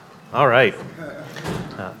All right.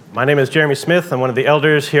 My name is Jeremy Smith. I'm one of the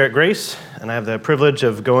elders here at Grace, and I have the privilege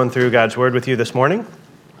of going through God's Word with you this morning.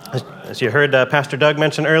 As you heard Pastor Doug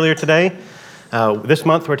mention earlier today, this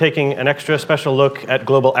month we're taking an extra special look at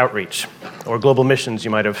global outreach, or global missions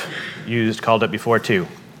you might have called it before too.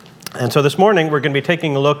 And so this morning we're going to be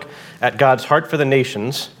taking a look at God's heart for the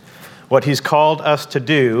nations, what He's called us to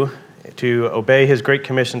do to obey His great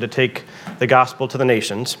commission to take the gospel to the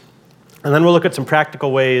nations. And then we'll look at some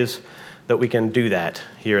practical ways that we can do that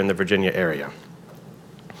here in the Virginia area.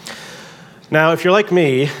 Now, if you're like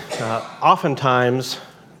me, oftentimes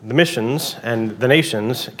the missions and the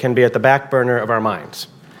nations can be at the back burner of our minds.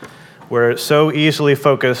 We're so easily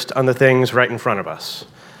focused on the things right in front of us,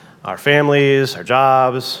 our families, our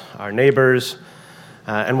jobs, our neighbors,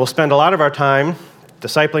 and we'll spend a lot of our time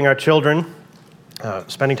discipling our children,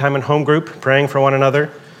 spending time in home group, praying for one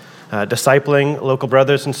another, discipling local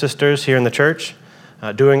brothers and sisters here in the church,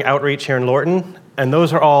 doing outreach here in Lorton, and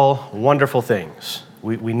those are all wonderful things.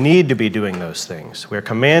 We need to be doing those things. We're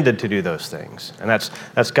commanded to do those things, and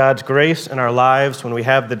that's God's grace in our lives when we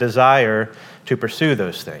have the desire to pursue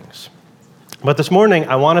those things. But this morning,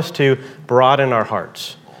 I want us to broaden our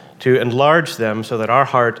hearts, to enlarge them so that our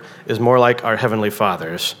heart is more like our Heavenly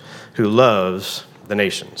Father's, who loves the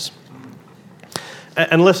nations.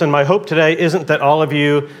 And listen, my hope today isn't that all of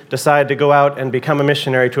you decide to go out and become a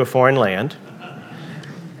missionary to a foreign land.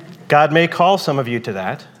 God may call some of you to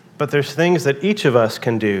that, but there's things that each of us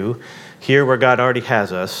can do here where God already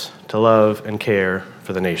has us to love and care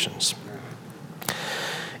for the nations.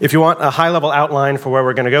 If you want a high-level outline for where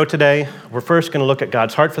we're going to go today, we're first going to look at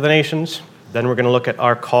God's heart for the nations, then we're going to look at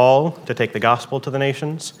our call to take the gospel to the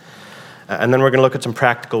nations, and then we're going to look at some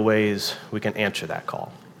practical ways we can answer that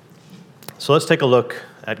call. So let's take a look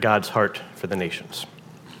at God's heart for the nations.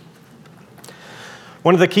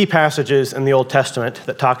 One of the key passages in the Old Testament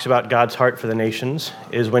that talks about God's heart for the nations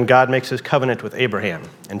is when God makes his covenant with Abraham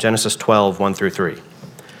in Genesis 12, 1 through 3.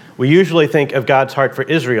 We usually think of God's heart for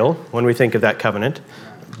Israel when we think of that covenant,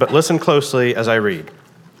 but listen closely as I read.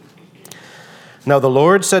 Now the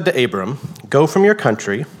Lord said to Abram, "Go from your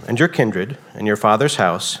country and your kindred and your father's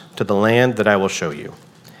house to the land that I will show you,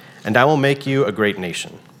 and I will make you a great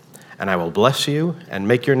nation. And I will bless you and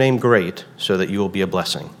make your name great so that you will be a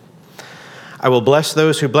blessing. I will bless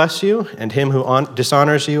those who bless you, and him who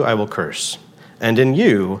dishonors you I will curse. And in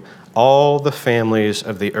you all the families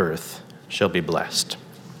of the earth shall be blessed."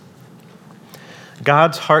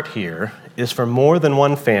 God's heart here is for more than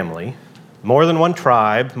one family, more than one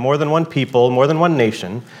tribe, more than one people, more than one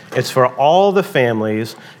nation. It's for all the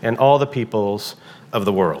families and all the peoples of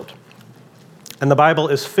the world. And the Bible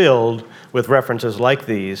is filled with references like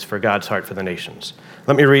these for God's heart for the nations.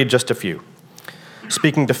 Let me read just a few.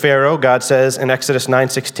 Speaking to Pharaoh, God says in Exodus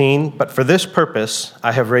 9:16, "But for this purpose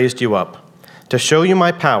I have raised you up, to show you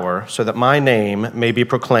my power, so that my name may be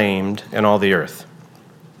proclaimed in all the earth."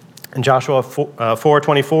 In Joshua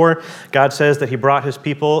 4:24, God says that he brought his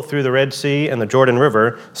people through the Red Sea and the Jordan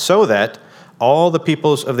River, so that all the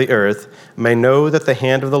peoples of the earth may know that the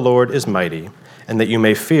hand of the Lord is mighty, and that you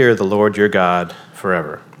may fear the Lord your God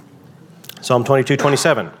forever. Psalm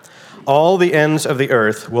 22:27, "All the ends of the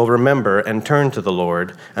earth will remember and turn to the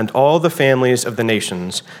Lord, and all the families of the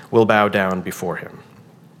nations will bow down before him."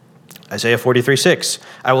 Isaiah 43:6,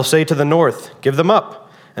 "I will say to the north, give them up,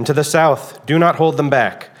 and to the south, do not hold them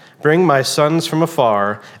back. Bring my sons from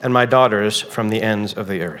afar, and my daughters from the ends of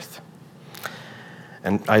the earth."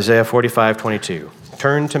 And Isaiah 45:22,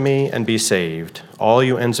 "Turn to me and be saved, all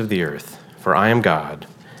you ends of the earth, for I am God,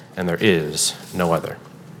 and there is no other."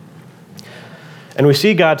 And we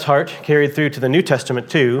see God's heart carried through to the New Testament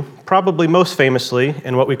too, probably most famously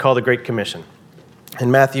in what we call the Great Commission.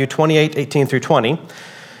 In Matthew 28:18 through 20,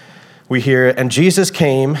 we hear, "And Jesus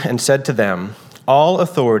came and said to them, 'All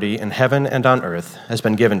authority in heaven and on earth has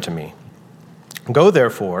been given to me. Go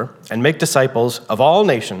therefore and make disciples of all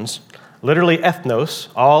nations,'" literally ethnos,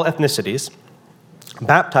 all ethnicities,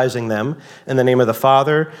 "'baptizing them in the name of the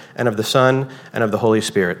Father and of the Son and of the Holy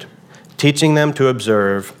Spirit, teaching them to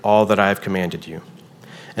observe all that I have commanded you.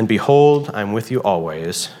 And behold, I am with you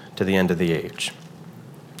always to the end of the age.'"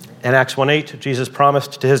 In Acts 1:8, Jesus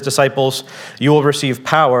promised to his disciples, "You will receive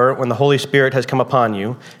power when the Holy Spirit has come upon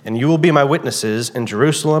you, and you will be my witnesses in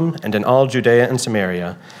Jerusalem and in all Judea and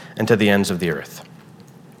Samaria and to the ends of the earth."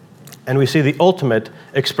 And we see the ultimate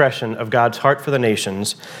expression of God's heart for the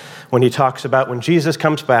nations when he talks about when Jesus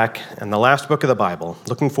comes back in the last book of the Bible,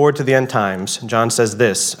 looking forward to the end times. John says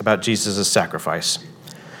this about Jesus' sacrifice.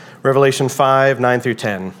 Revelation 5, 9 through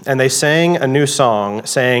 10. "And they sang a new song,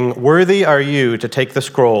 saying, 'Worthy are you to take the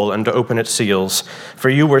scroll and to open its seals, for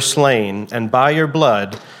you were slain, and by your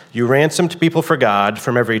blood You ransomed people for God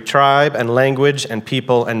from every tribe and language and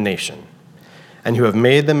people and nation. And you have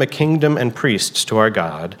made them a kingdom and priests to our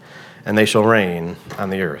God, and they shall reign on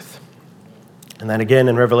the earth." And then again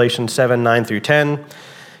in Revelation 7, 9 through 10,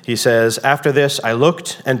 he says, "After this I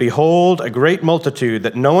looked, and behold, a great multitude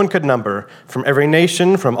that no one could number, from every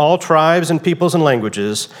nation, from all tribes and peoples and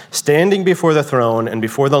languages, standing before the throne and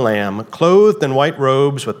before the Lamb, clothed in white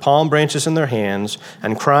robes with palm branches in their hands,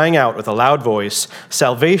 and crying out with a loud voice,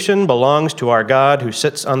 'Salvation belongs to our God who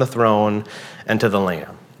sits on the throne and to the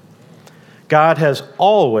Lamb.'" God has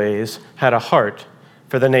always had a heart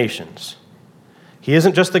for the nations. He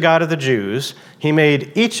isn't just the God of the Jews. He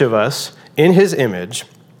made each of us in his image,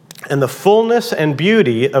 and the fullness and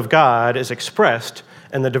beauty of God is expressed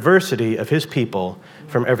in the diversity of his people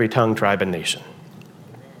from every tongue, tribe, and nation.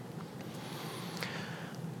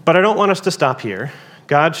 But I don't want us to stop here.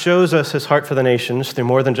 God shows us his heart for the nations through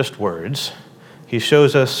more than just words. He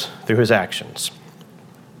shows us through his actions.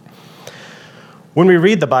 When we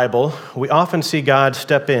read the Bible, we often see God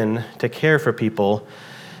step in to care for people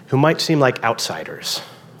who might seem like outsiders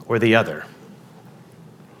or the other.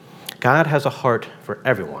 God has a heart for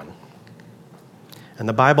everyone. And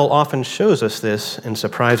the Bible often shows us this in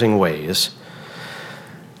surprising ways.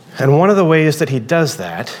 And one of the ways that he does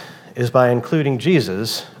that is by including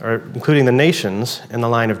Jesus, or including the nations, in the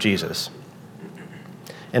line of Jesus.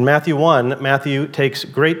 In Matthew 1, Matthew takes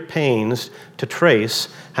great pains to trace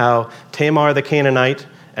how Tamar the Canaanite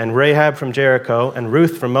and Rahab from Jericho and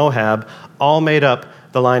Ruth from Moab all made up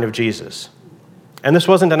the line of Jesus. And this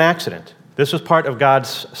wasn't an accident. This was part of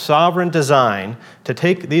God's sovereign design to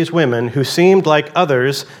take these women who seemed like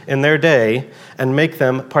others in their day and make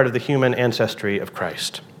them part of the human ancestry of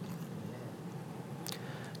Christ.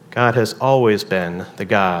 God has always been the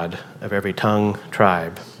God of every tongue,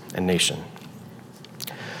 tribe, and nation.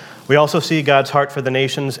 We also see God's heart for the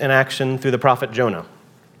nations in action through the prophet Jonah.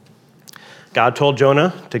 God told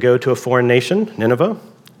Jonah to go to a foreign nation, Nineveh,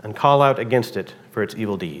 and call out against it for its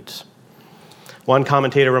evil deeds. One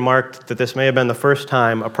commentator remarked that this may have been the first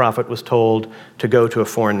time a prophet was told to go to a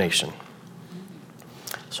foreign nation.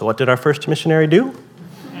 So what did our first missionary do?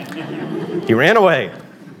 He ran away.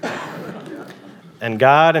 And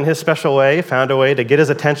God, in his special way, found a way to get his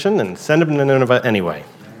attention and send him to Nineveh anyway.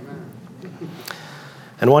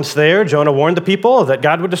 And once there, Jonah warned the people that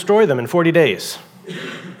God would destroy them in 40 days.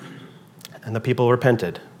 And the people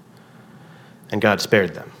repented, and God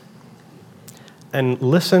spared them. And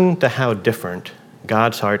listen to how different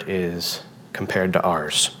God's heart is compared to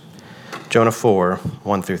ours. Jonah 4,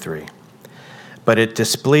 1 through 3. "But it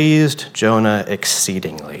displeased Jonah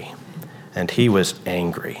exceedingly, and he was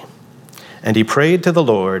angry. And he prayed to the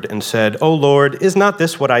Lord and said, 'O Lord, is not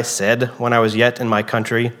this what I said when I was yet in my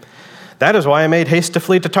country? That is why I made haste to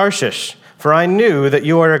flee to Tarshish, for I knew that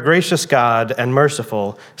you are a gracious God and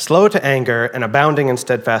merciful, slow to anger and abounding in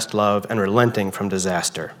steadfast love and relenting from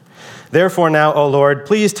disaster. Therefore now, O Lord,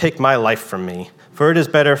 please take my life from me, for it is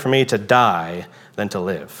better for me to die than to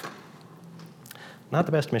live.'" Not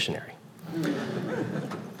the best missionary.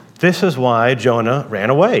 This is why Jonah ran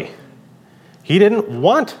away. He didn't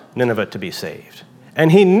want Nineveh to be saved.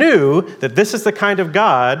 And he knew that this is the kind of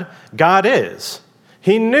God God is.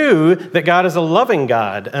 He knew that God is a loving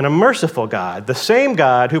God and a merciful God, the same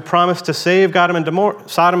God who promised to save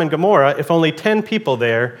Sodom and Gomorrah if only 10 people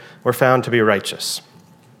there were found to be righteous.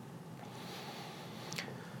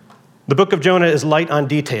 The book of Jonah is light on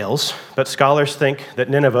details, but scholars think that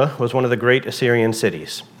Nineveh was one of the great Assyrian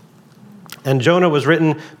cities. And Jonah was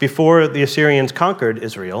written before the Assyrians conquered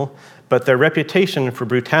Israel, but their reputation for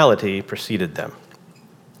brutality preceded them.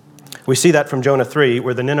 We see that from Jonah 3,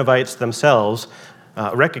 where the Ninevites themselves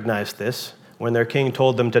recognized this when their king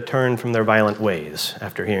told them to turn from their violent ways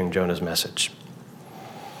after hearing Jonah's message.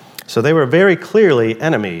 So they were very clearly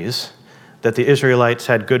enemies that the Israelites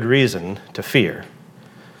had good reason to fear.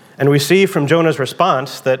 And we see from Jonah's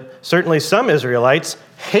response that certainly some Israelites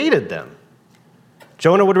hated them.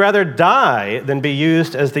 Jonah would rather die than be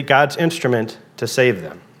used as God's instrument to save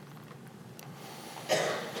them.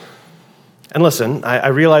 And listen, I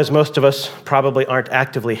realize most of us probably aren't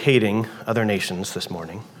actively hating other nations this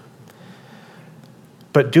morning.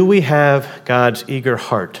 But do we have God's eager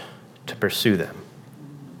heart to pursue them?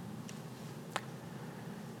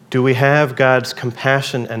 Do we have God's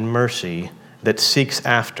compassion and mercy that seeks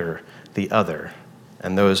after the other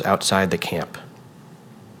and those outside the camp?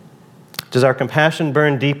 Does our compassion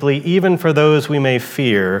burn deeply even for those we may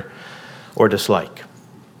fear or dislike?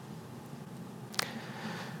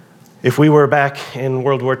 If we were back in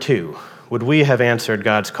World War II, would we have answered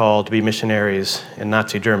God's call to be missionaries in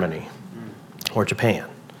Nazi Germany or Japan?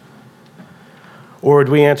 Or would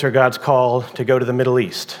we answer God's call to go to the Middle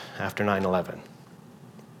East after 9/11?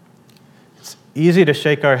 It's easy to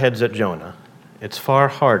shake our heads at Jonah. It's far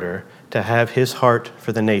harder to have his heart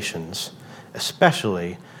for the nations,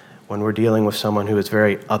 especially when we're dealing with someone who is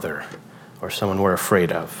very other or someone we're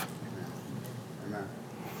afraid of.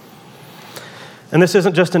 And this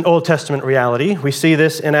isn't just an Old Testament reality. We see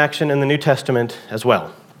this in action in the New Testament as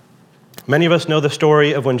well. Many of us know the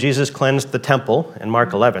story of when Jesus cleansed the temple in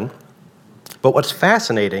Mark 11. But what's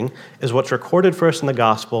fascinating is what's recorded for us in the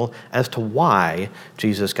gospel as to why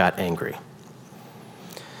Jesus got angry.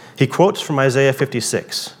 He quotes from Isaiah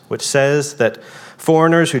 56, which says that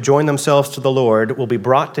foreigners who join themselves to the Lord will be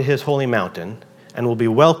brought to his holy mountain and will be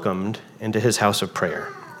welcomed into his house of prayer.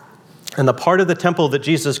 And the part of the temple that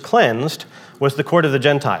Jesus cleansed was the court of the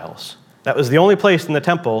Gentiles. That was the only place in the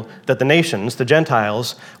temple that the nations, the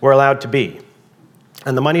Gentiles, were allowed to be.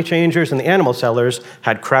 And the money changers and the animal sellers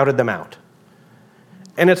had crowded them out.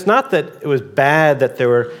 And it's not that it was bad that there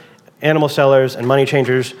were animal sellers and money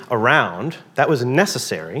changers around. That was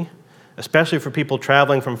necessary, especially for people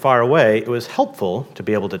traveling from far away. It was helpful to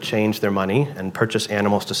be able to change their money and purchase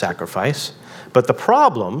animals to sacrifice. But the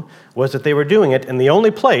problem was that they were doing it in the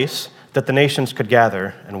only place that the nations could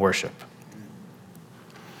gather and worship.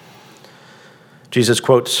 Jesus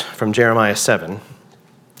quotes from Jeremiah 7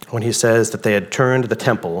 when he says that they had turned the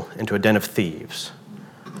temple into a den of thieves,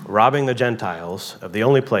 robbing the Gentiles of the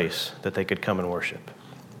only place that they could come and worship.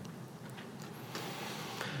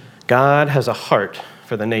 God has a heart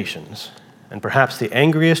for the nations, and perhaps the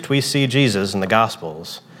angriest we see Jesus in the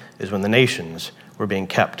Gospels is when the nations were being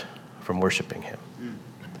kept from worshiping him.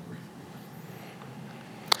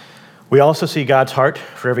 We also see God's heart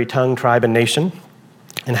for every tongue, tribe, and nation,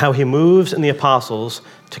 and how he moves in the apostles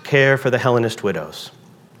to care for the Hellenist widows.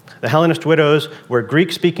 The Hellenist widows were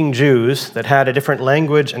Greek-speaking Jews that had a different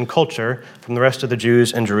language and culture from the rest of the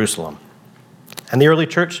Jews in Jerusalem. And the early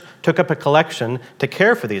church took up a collection to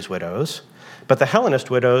care for these widows, but the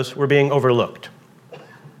Hellenist widows were being overlooked.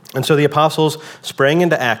 And so the apostles sprang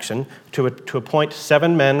into action to appoint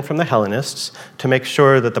 7 men from the Hellenists to make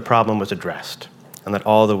sure that the problem was addressed and that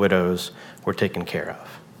all the widows were taken care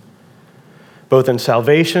of. Both in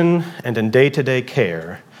salvation and in day-to-day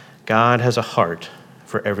care, God has a heart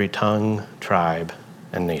for every tongue, tribe,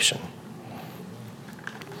 and nation.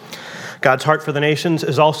 God's heart for the nations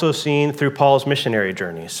is also seen through Paul's missionary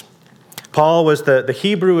journeys. Paul was the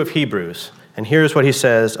Hebrew of Hebrews, and here's what he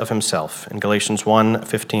says of himself in Galatians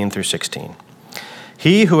 1:15 through 16.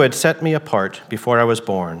 He who had set me apart before I was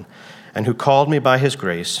born, and who called me by his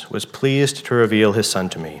grace, was pleased to reveal his Son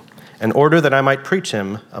to me, in order that I might preach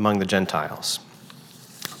him among the Gentiles.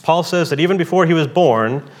 Paul says that even before he was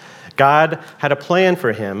born, God had a plan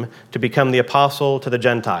for him to become the apostle to the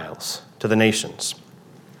Gentiles, to the nations.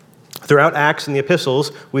 Throughout Acts and the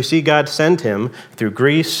epistles, we see God send him through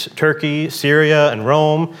Greece, Turkey, Syria, and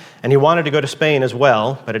Rome, and he wanted to go to Spain as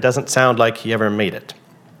well, but it doesn't sound like he ever made it.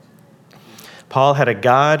 Paul had a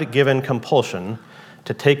God-given compulsion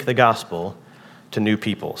to take the gospel to new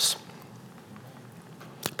peoples.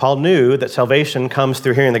 Paul knew that salvation comes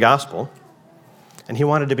through hearing the gospel, and he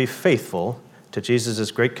wanted to be faithful to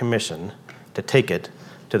Jesus' great commission to take it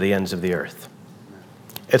to the ends of the earth.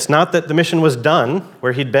 It's not that the mission was done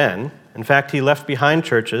where he'd been. In fact, he left behind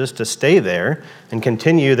churches to stay there and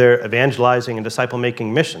continue their evangelizing and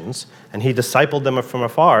disciple-making missions, and he discipled them from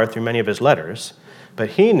afar through many of his letters.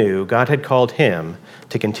 But he knew God had called him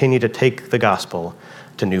to continue to take the gospel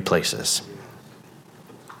to new places.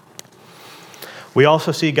 We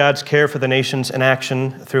also see God's care for the nations in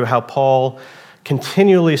action through how Paul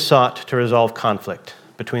continually sought to resolve conflict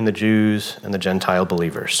between the Jews and the Gentile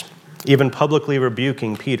believers, even publicly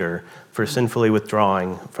rebuking Peter for sinfully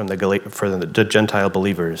withdrawing from the Gentile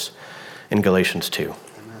believers in Galatians 2.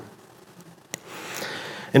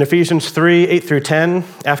 In Ephesians 3:8 through 10,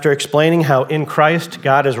 after explaining how in Christ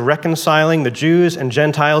God is reconciling the Jews and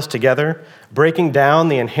Gentiles together, breaking down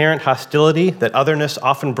the inherent hostility that otherness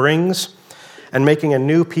often brings, and making a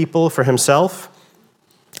new people for himself,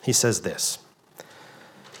 he says this: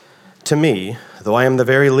 "To me, though I am the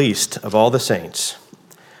very least of all the saints,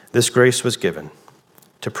 this grace was given,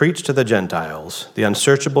 to preach to the Gentiles the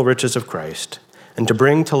unsearchable riches of Christ, and to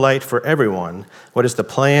bring to light for everyone what is the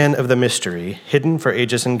plan of the mystery hidden for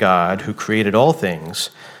ages in God, who created all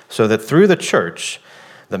things, so that through the church,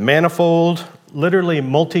 the manifold, literally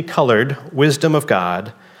multicolored wisdom of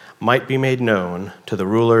God might be made known to the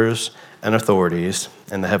rulers and authorities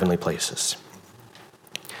in the heavenly places."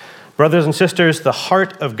 Brothers and sisters, the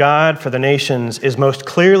heart of God for the nations is most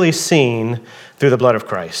clearly seen through the blood of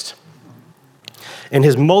Christ. In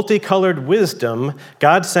his multicolored wisdom,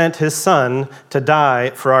 God sent his Son to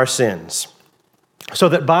die for our sins, so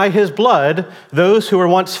that by his blood, those who were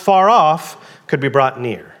once far off could be brought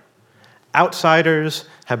near. Outsiders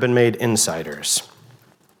have been made insiders.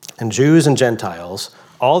 And Jews and Gentiles,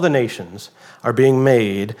 all the nations, are being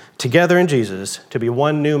made together in Jesus to be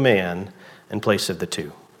one new man in place of the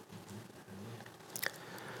two.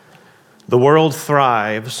 The world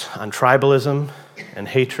thrives on tribalism and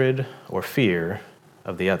hatred or fear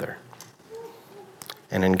of the other.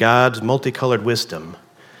 And in God's multicolored wisdom,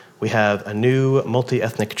 we have a new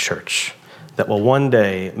multi-ethnic church that will one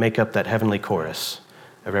day make up that heavenly chorus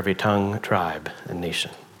of every tongue, tribe, and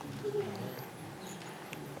nation.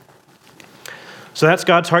 So that's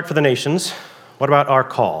God's heart for the nations. What about our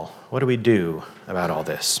call? What do we do about all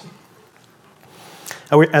this?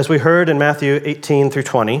 As we heard in Matthew 18 through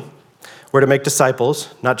 20, we're to make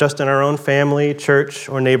disciples, not just in our own family, church,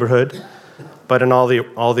 or neighborhood, but in all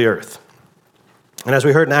the earth. And as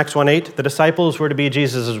we heard in Acts 1:8, the disciples were to be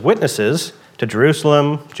Jesus' witnesses to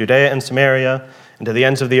Jerusalem, Judea, and Samaria, and to the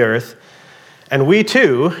ends of the earth. And we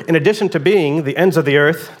too, in addition to being the ends of the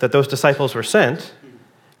earth that those disciples were sent,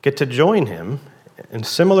 get to join him in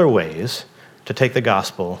similar ways to take the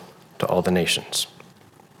gospel to all the nations.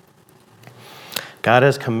 God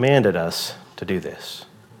has commanded us to do this.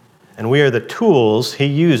 And we are the tools he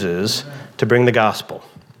uses to bring the gospel.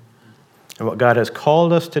 And what God has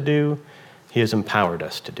called us to do, he has empowered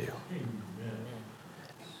us to do.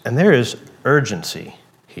 And there is urgency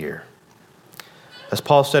here. As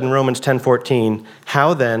Paul said in Romans 10:14,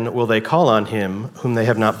 how then will they call on him whom they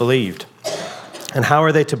have not believed? And how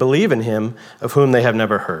are they to believe in him of whom they have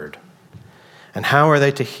never heard? And how are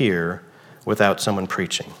they to hear without someone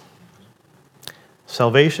preaching?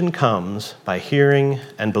 Salvation comes by hearing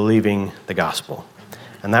and believing the gospel.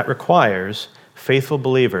 And that requires faithful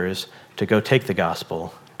believers to go take the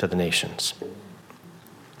gospel to the nations.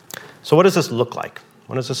 So what does this look like?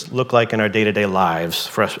 What does this look like in our day-to-day lives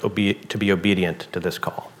for us to be obedient to this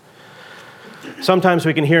call? Sometimes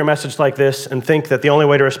we can hear a message like this and think that the only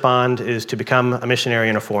way to respond is to become a missionary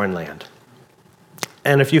in a foreign land.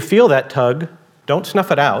 And if you feel that tug, don't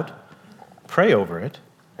snuff it out. Pray over it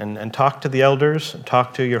and talk to the elders,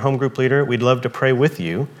 talk to your home group leader. We'd love to pray with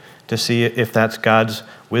you to see if that's God's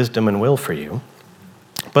wisdom and will for you.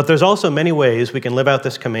 But there's also many ways we can live out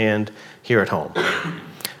this command here at home.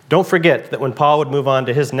 Don't forget that when Paul would move on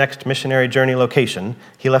to his next missionary journey location,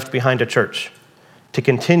 he left behind a church to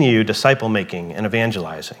continue disciple-making and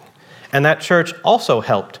evangelizing. And that church also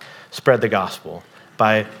helped spread the gospel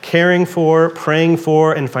by caring for, praying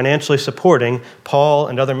for, and financially supporting Paul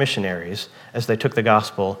and other missionaries as they took the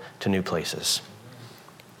gospel to new places.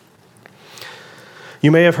 You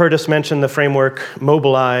may have heard us mention the framework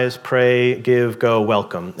mobilize, pray, give, go,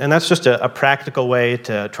 welcome. And that's just a practical way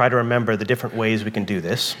to try to remember the different ways we can do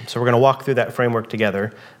this. So we're going to walk through that framework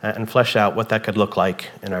together and flesh out what that could look like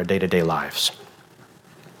in our day-to-day lives.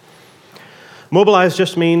 Mobilize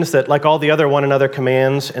just means that, like all the other one another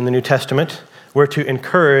commands in the New Testament, we're to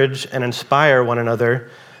encourage and inspire one another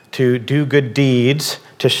to do good deeds,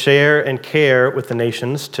 to share and care with the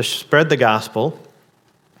nations, to spread the gospel,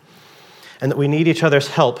 and that we need each other's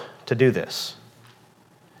help to do this.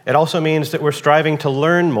 It also means that we're striving to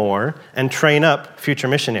learn more and train up future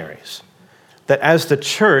missionaries. That as the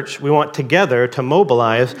church, we want together to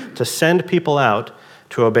mobilize, to send people out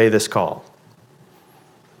to obey this call.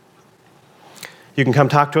 You can come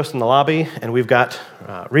talk to us in the lobby, and we've got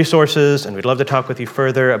resources, and we'd love to talk with you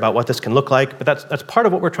further about what this can look like. But that's part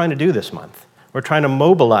of what we're trying to do this month. We're trying to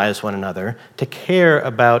mobilize one another to care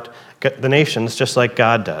about the nations just like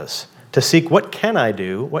God does, to seek what can I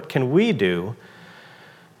do, what can we do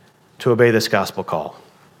to obey this gospel call.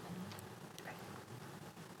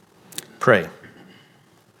 Pray.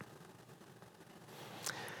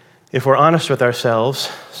 If we're honest with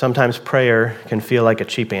ourselves, sometimes prayer can feel like a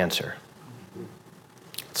cheap answer.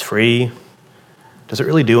 It's free. Does it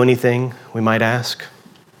really do anything, we might ask?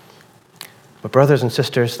 But brothers and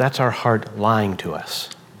sisters, that's our heart lying to us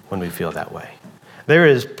when we feel that way. There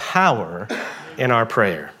is power in our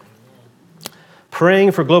prayer.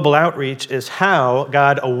 Praying for global outreach is how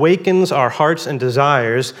God awakens our hearts and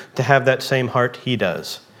desires to have that same heart he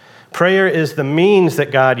does. Prayer is the means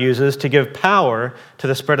that God uses to give power to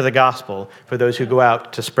the spread of the gospel for those who go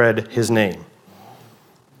out to spread his name.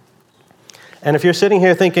 And if you're sitting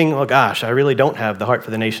here thinking, oh gosh, I really don't have the heart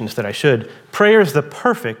for the nations that I should, prayer is the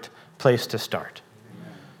perfect place to start.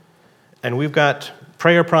 And we've got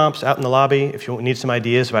prayer prompts out in the lobby if you need some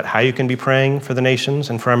ideas about how you can be praying for the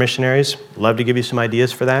nations and for our missionaries. Love to give you some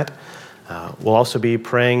ideas for that. We'll also be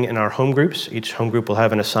praying in our home groups. Each home group will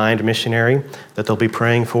have an assigned missionary that they'll be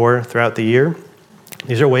praying for throughout the year.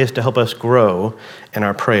 These are ways to help us grow in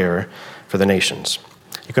our prayer for the nations.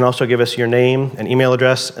 You can also give us your name and email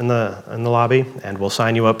address in the lobby, and we'll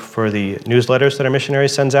sign you up for the newsletters that our missionary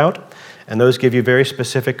sends out. And those give you very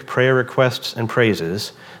specific prayer requests and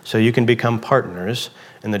praises so you can become partners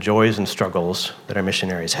in the joys and struggles that our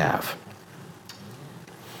missionaries have.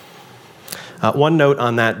 One note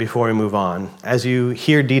on that before we move on. As you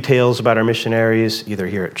hear details about our missionaries, either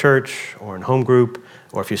here at church or in home group,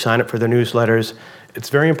 or if you sign up for their newsletters, it's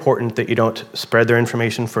very important that you don't spread their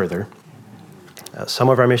information further. Some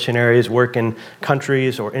of our missionaries work in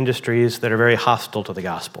countries or industries that are very hostile to the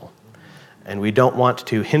gospel, and we don't want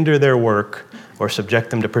to hinder their work or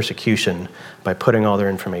subject them to persecution by putting all their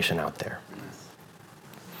information out there.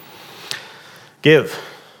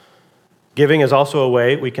 Giving is also a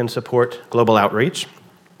way we can support global outreach.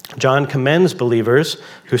 John commends believers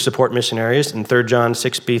who support missionaries in 3 John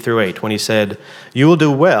 6b through 8 when he said, "You will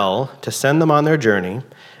do well to send them on their journey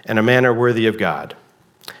in a manner worthy of God.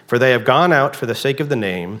 For they have gone out for the sake of the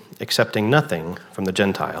name, accepting nothing from the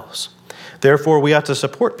Gentiles. Therefore we ought to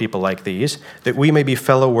support people like these, that we may be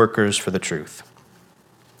fellow workers for the truth."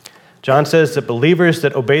 John says that believers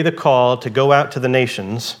that obey the call to go out to the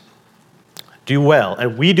nations do well,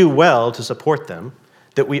 and we do well to support them,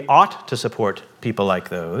 that we ought to support people like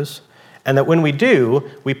those, and that when we do,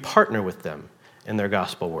 we partner with them in their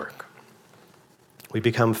gospel work. We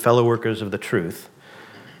become fellow workers of the truth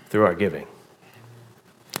through our giving.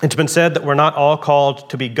 It's been said that we're not all called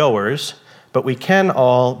to be goers, but we can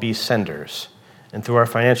all be senders. And through our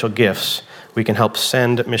financial gifts, we can help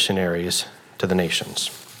send missionaries to the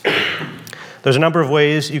nations. There's a number of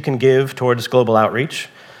ways you can give towards global outreach.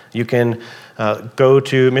 You can go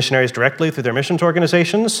to missionaries directly through their missions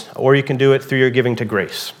organizations, or you can do it through your giving to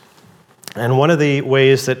Grace. And one of the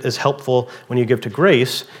ways that is helpful when you give to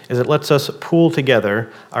Grace is it lets us pool together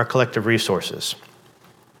our collective resources.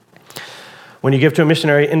 When you give to a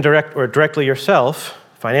missionary indirect or directly yourself,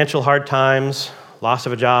 financial hard times, loss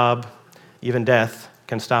of a job, even death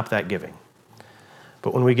can stop that giving.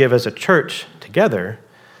 But when we give as a church together,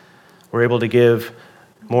 we're able to give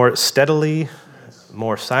more steadily,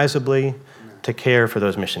 more sizably, to care for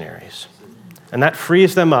those missionaries. And that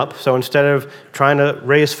frees them up, so instead of trying to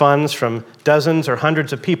raise funds from dozens or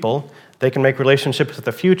hundreds of people, they can make relationships with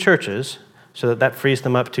a few churches so that frees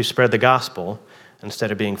them up to spread the gospel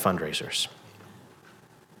instead of being fundraisers.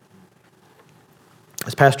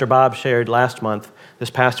 As Pastor Bob shared last month,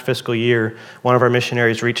 this past fiscal year, one of our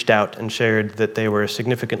missionaries reached out and shared that they were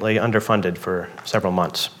significantly underfunded for several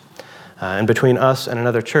months. And between us and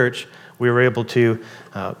another church, we were able to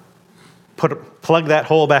plug that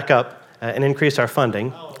hole back up and increase our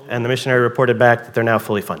funding, and the missionary reported back that they're now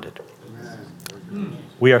fully funded.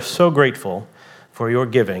 We are so grateful for your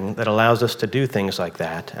giving that allows us to do things like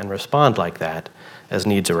that and respond like that as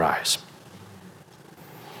needs arise.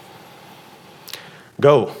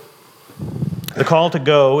 Go. The call to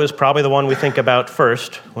go is probably the one we think about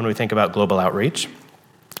first when we think about global outreach.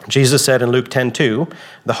 Jesus said in Luke 10:2,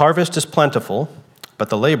 "The harvest is plentiful, but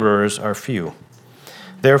the laborers are few.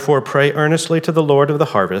 Therefore pray earnestly to the Lord of the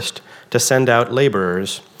harvest to send out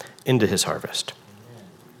laborers into his harvest."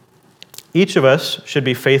 Each of us should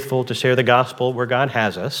be faithful to share the gospel where God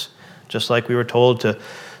has us, just like we were told to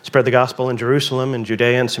spread the gospel in Jerusalem and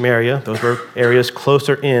Judea and Samaria. Those were areas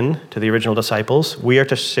closer in to the original disciples. We are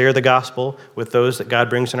to share the gospel with those that God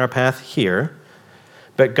brings in our path here.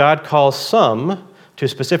 But God calls some to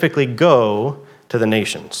specifically go to the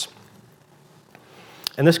nations.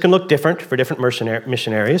 And this can look different for different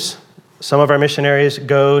missionaries. Some of our missionaries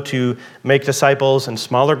go to make disciples in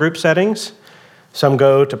smaller group settings. Some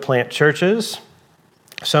go to plant churches.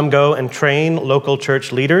 Some go and train local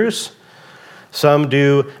church leaders. Some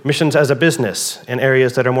do missions as a business in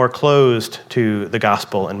areas that are more closed to the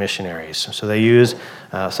gospel and missionaries. So they use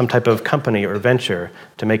some type of company or venture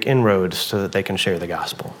to make inroads so that they can share the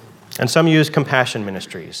gospel. And some use compassion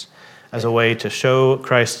ministries as a way to show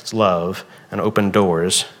Christ's love and open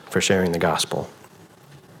doors for sharing the gospel.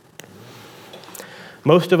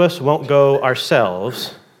 Most of us won't go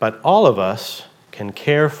ourselves, but all of us can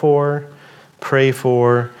care for, pray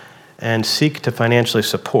for, and seek to financially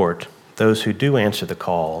support those who do answer the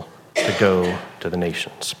call to go to the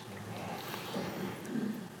nations.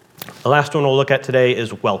 The last one we'll look at today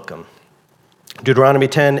is welcome. Deuteronomy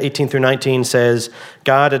 10:18-19 says,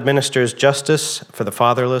 "God administers justice for the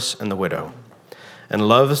fatherless and the widow, and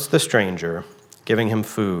loves the stranger, giving him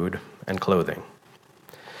food and clothing.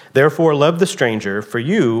 Therefore love the stranger, for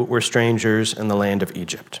you were strangers in the land of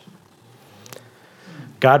Egypt."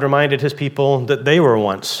 God reminded his people that they were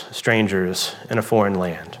once strangers in a foreign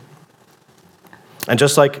land. And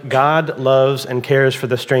just like God loves and cares for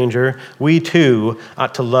the stranger, we too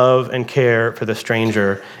ought to love and care for the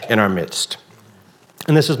stranger in our midst.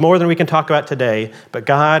 And this is more than we can talk about today, but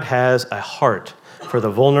God has a heart for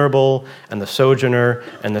the vulnerable and the sojourner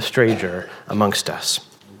and the stranger amongst us.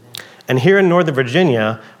 And here in Northern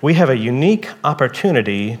Virginia, we have a unique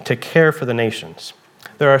opportunity to care for the nations.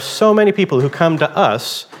 There are so many people who come to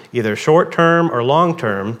us, either short-term or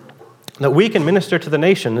long-term, that we can minister to the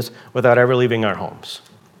nations without ever leaving our homes.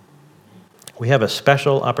 We have a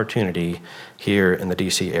special opportunity here in the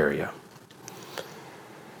DC area.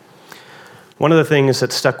 One of the things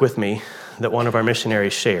that stuck with me that one of our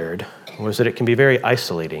missionaries shared was that it can be very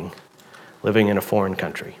isolating living in a foreign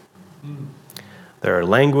country. There are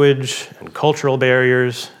language and cultural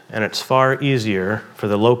barriers, and it's far easier for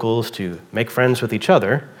the locals to make friends with each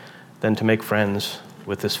other than to make friends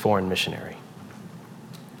with this foreign missionary.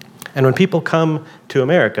 And when people come to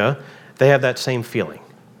America, they have that same feeling.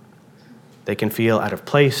 They can feel out of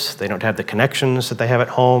place. They don't have the connections that they have at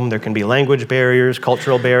home. There can be language barriers,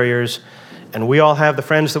 cultural barriers, and we all have the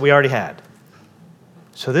friends that we already had.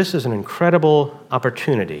 So this is an incredible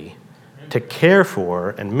opportunity to care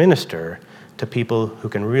for and minister to people who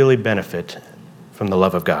can really benefit from the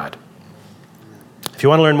love of God. If you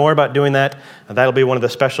want to learn more about doing that, that'll be one of the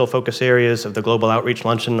special focus areas of the Global Outreach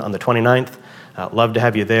Luncheon on the 29th. Love to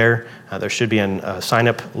have you there. There should be a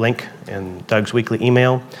sign-up link in Doug's weekly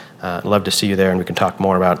email. Love to see you there, and we can talk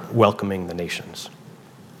more about welcoming the nations.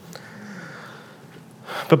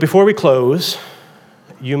 But before we close,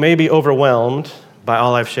 you may be overwhelmed by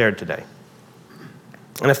all I've shared today.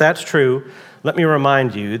 And if that's true, let me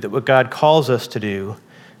remind you that what God calls us to do,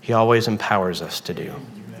 he always empowers us to do.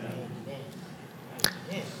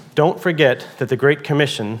 Don't forget that the Great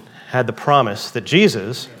Commission had the promise that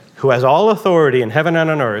Jesus, who has all authority in heaven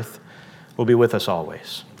and on earth, will be with us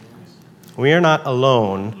always. We are not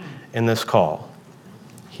alone in this call.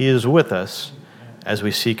 He is with us as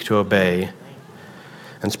we seek to obey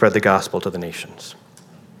and spread the gospel to the nations.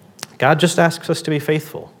 God just asks us to be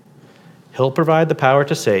faithful. He'll provide the power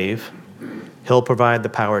to save. He'll provide the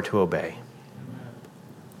power to obey.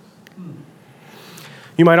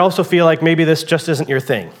 You might also feel like maybe this just isn't your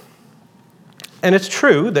thing. And it's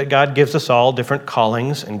true that God gives us all different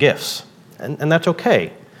callings and gifts, and that's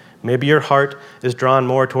okay. Maybe your heart is drawn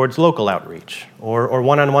more towards local outreach or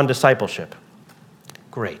one-on-one discipleship.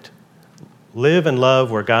 Great. Live and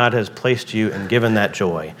love where God has placed you and given that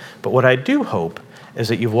joy. But what I do hope is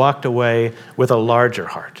that you've walked away with a larger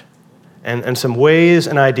heart and some ways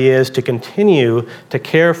and ideas to continue to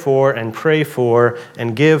care for and pray for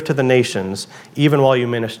and give to the nations, even while you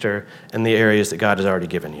minister in the areas that God has already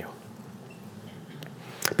given you.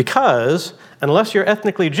 Because, unless you're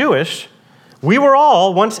ethnically Jewish, we were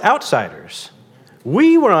all once outsiders.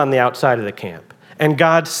 We were on the outside of the camp, and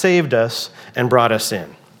God saved us and brought us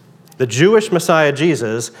in. The Jewish Messiah,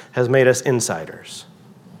 Jesus, has made us insiders.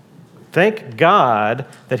 Thank God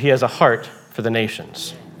that he has a heart for the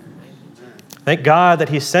nations. Thank God that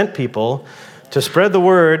he sent people to spread the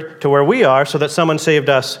word to where we are so that someone saved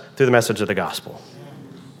us through the message of the gospel.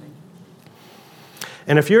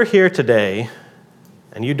 And if you're here today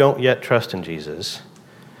and you don't yet trust in Jesus,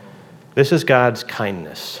 this is God's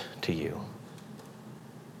kindness to you.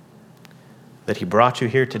 That he brought you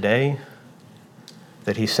here today,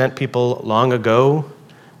 that he sent people long ago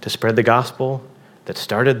to spread the gospel, that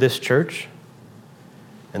started this church,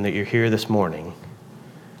 and that you're here this morning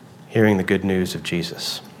hearing the good news of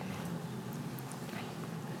Jesus.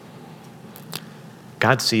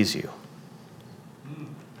 God sees you.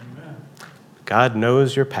 God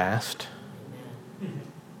knows your past.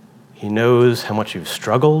 He knows how much you've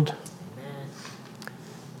struggled.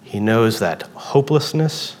 He knows that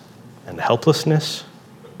hopelessness and helplessness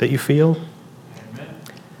that you feel.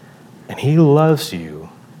 And he loves you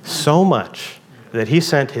so much that he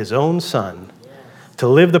sent his own son to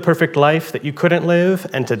live the perfect life that you couldn't live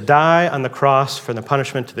and to die on the cross for the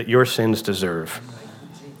punishment that your sins deserve.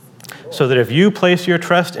 So that if you place your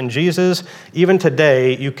trust in Jesus, even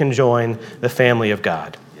today, you can join the family of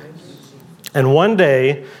God. And one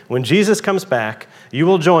day, when Jesus comes back, you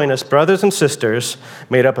will join us, brothers and sisters,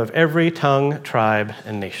 made up of every tongue, tribe,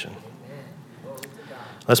 and nation.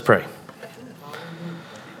 Let's pray.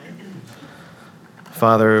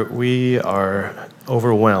 Father, we are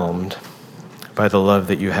overwhelmed by the love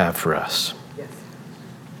that you have for us.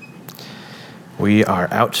 We are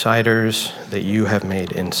outsiders that you have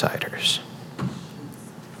made insiders.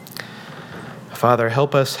 Father,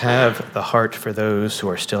 help us have the heart for those who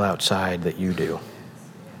are still outside that you do.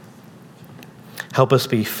 Help us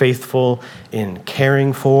be faithful in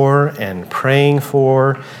caring for and praying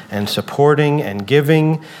for and supporting and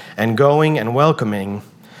giving and going and welcoming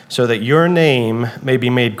so that your name may be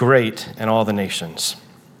made great in all the nations.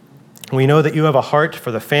 We know that you have a heart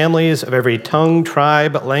for the families of every tongue,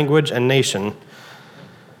 tribe, language, and nation.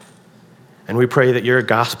 And we pray that your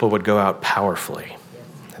gospel would go out powerfully,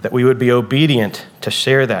 that we would be obedient to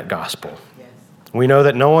share that gospel. We know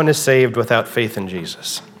that no one is saved without faith in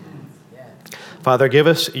Jesus. Father, give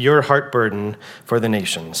us your heart burden for the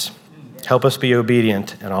nations. Help us be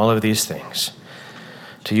obedient in all of these things.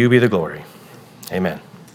 To you be the glory. Amen.